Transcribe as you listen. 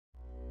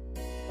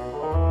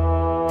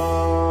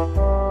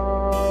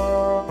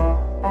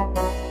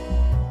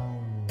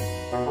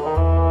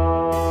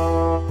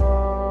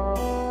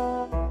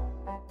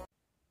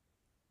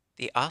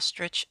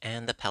Ostrich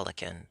and the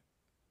Pelican.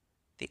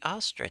 The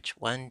Ostrich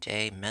one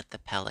day met the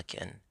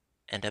Pelican,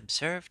 and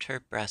observed her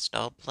breast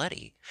all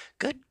bloody.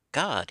 "Good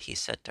God!" he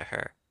said to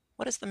her,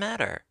 "what is the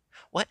matter?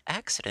 What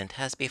accident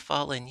has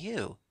befallen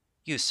you?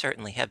 You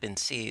certainly have been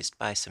seized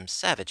by some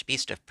savage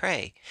beast of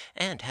prey,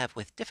 and have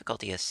with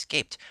difficulty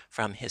escaped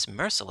from his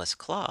merciless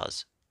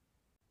claws."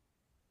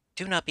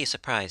 "Do not be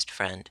surprised,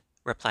 friend,"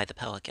 replied the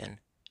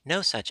Pelican.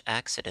 "No such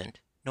accident,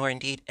 nor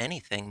indeed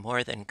anything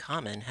more than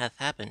common, hath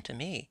happened to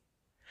me.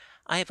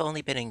 I have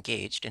only been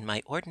engaged in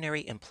my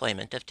ordinary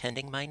employment of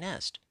tending my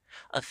nest,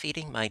 of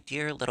feeding my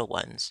dear little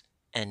ones,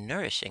 and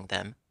nourishing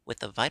them with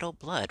the vital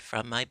blood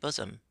from my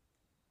bosom."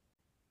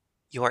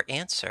 "Your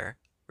answer,"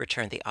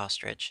 returned the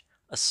Ostrich,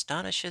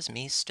 "astonishes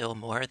me still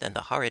more than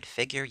the horrid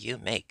figure you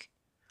make.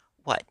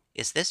 What,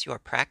 is this your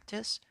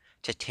practice,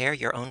 to tear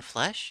your own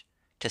flesh,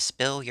 to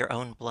spill your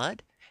own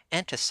blood,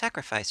 and to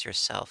sacrifice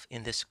yourself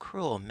in this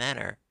cruel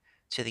manner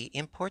to the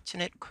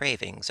importunate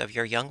cravings of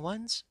your young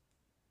ones?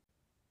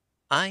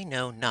 I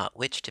know not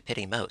which to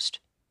pity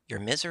most, your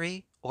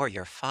misery or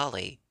your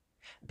folly.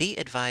 Be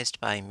advised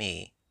by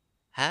me.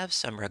 Have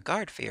some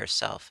regard for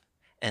yourself,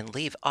 and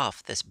leave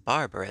off this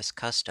barbarous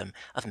custom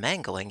of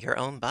mangling your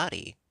own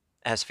body.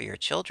 As for your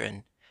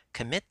children,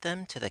 commit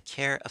them to the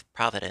care of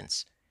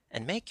Providence,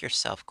 and make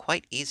yourself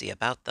quite easy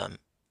about them.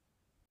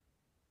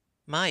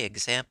 My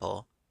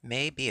example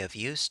may be of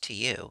use to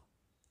you.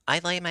 I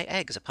lay my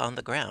eggs upon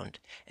the ground,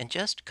 and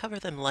just cover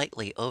them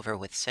lightly over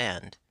with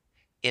sand.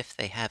 If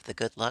they have the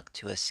good luck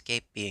to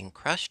escape being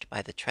crushed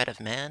by the tread of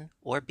man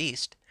or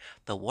beast,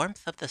 the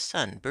warmth of the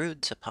sun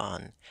broods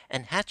upon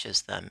and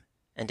hatches them,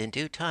 and in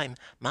due time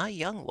my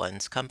young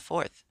ones come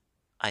forth.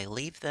 I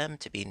leave them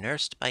to be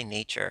nursed by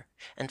nature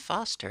and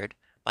fostered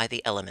by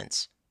the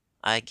elements.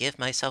 I give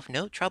myself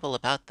no trouble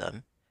about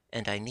them,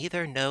 and I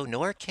neither know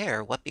nor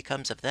care what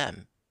becomes of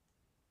them."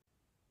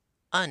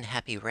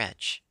 "Unhappy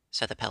wretch,"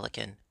 said the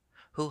Pelican,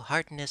 "who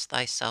hardenest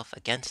thyself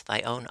against thy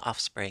own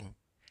offspring,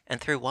 and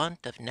through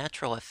want of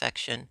natural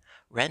affection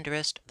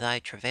renderest thy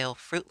travail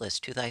fruitless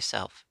to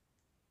thyself.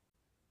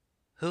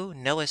 Who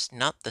knowest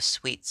not the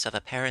sweets of a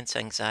parent's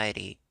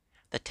anxiety,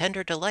 the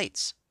tender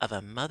delights of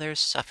a mother's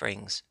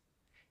sufferings?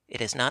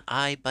 It is not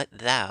I but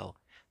thou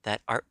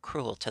that art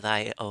cruel to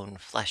thy own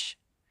flesh.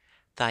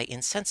 Thy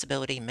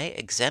insensibility may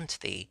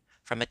exempt thee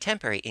from a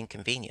temporary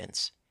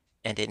inconvenience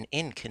and an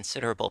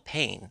inconsiderable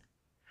pain,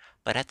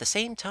 but at the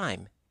same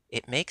time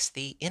it makes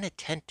thee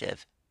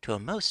inattentive to a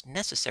most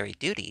necessary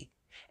duty,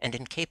 and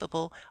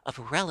incapable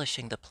of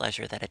relishing the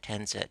pleasure that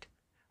attends it,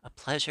 a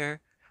pleasure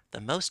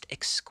the most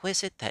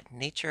exquisite that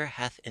nature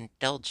hath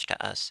indulged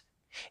to us,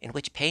 in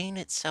which pain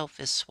itself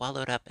is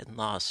swallowed up and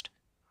lost,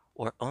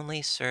 or only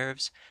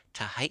serves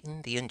to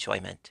heighten the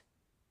enjoyment.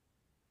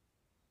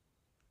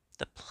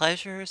 The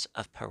pleasures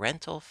of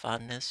parental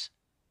fondness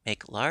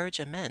make large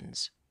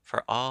amends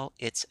for all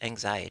its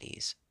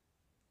anxieties."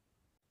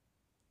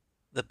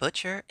 The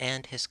Butcher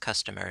and his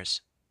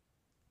Customers.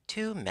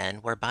 Two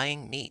men were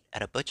buying meat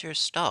at a butcher's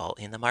stall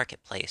in the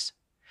market-place,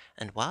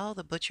 and while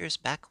the butcher's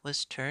back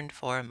was turned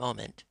for a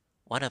moment,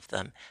 one of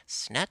them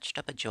snatched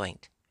up a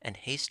joint and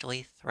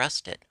hastily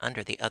thrust it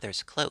under the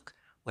other's cloak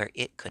where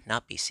it could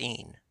not be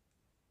seen.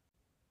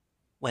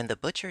 When the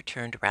butcher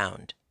turned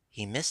round,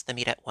 he missed the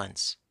meat at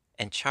once,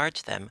 and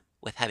charged them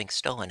with having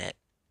stolen it,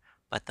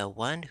 but the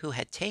one who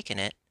had taken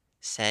it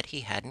said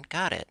he hadn't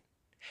got it,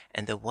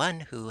 and the one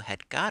who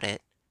had got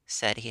it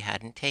said he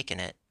hadn't taken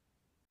it.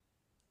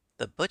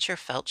 The butcher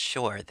felt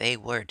sure they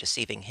were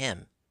deceiving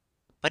him,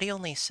 but he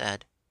only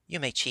said, "You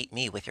may cheat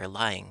me with your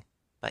lying,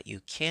 but you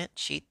can't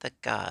cheat the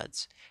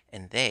gods,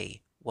 and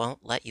they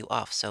won't let you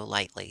off so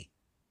lightly."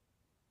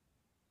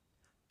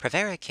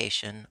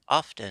 Prevarication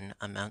often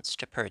amounts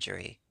to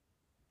perjury.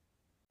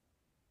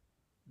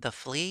 The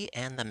Flea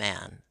and the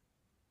Man.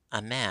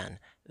 A man,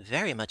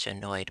 very much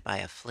annoyed by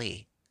a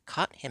flea,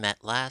 caught him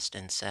at last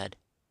and said,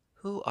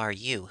 "Who are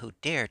you who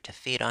dare to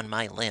feed on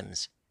my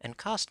limbs, and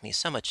cost me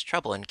so much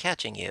trouble in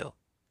catching you?"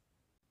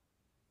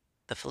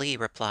 The Flea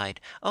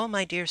replied, "Oh,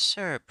 my dear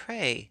sir,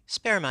 pray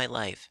spare my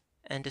life,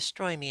 and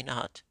destroy me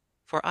not,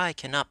 for I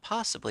cannot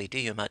possibly do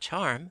you much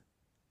harm."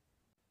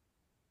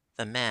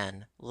 The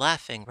man,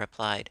 laughing,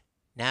 replied,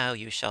 "Now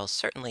you shall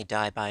certainly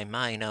die by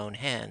mine own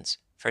hands,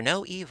 for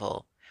no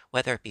evil,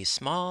 whether it be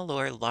small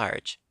or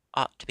large,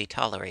 ought to be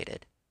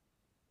tolerated."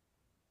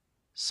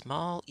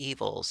 Small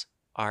evils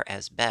are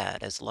as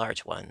bad as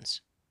large ones.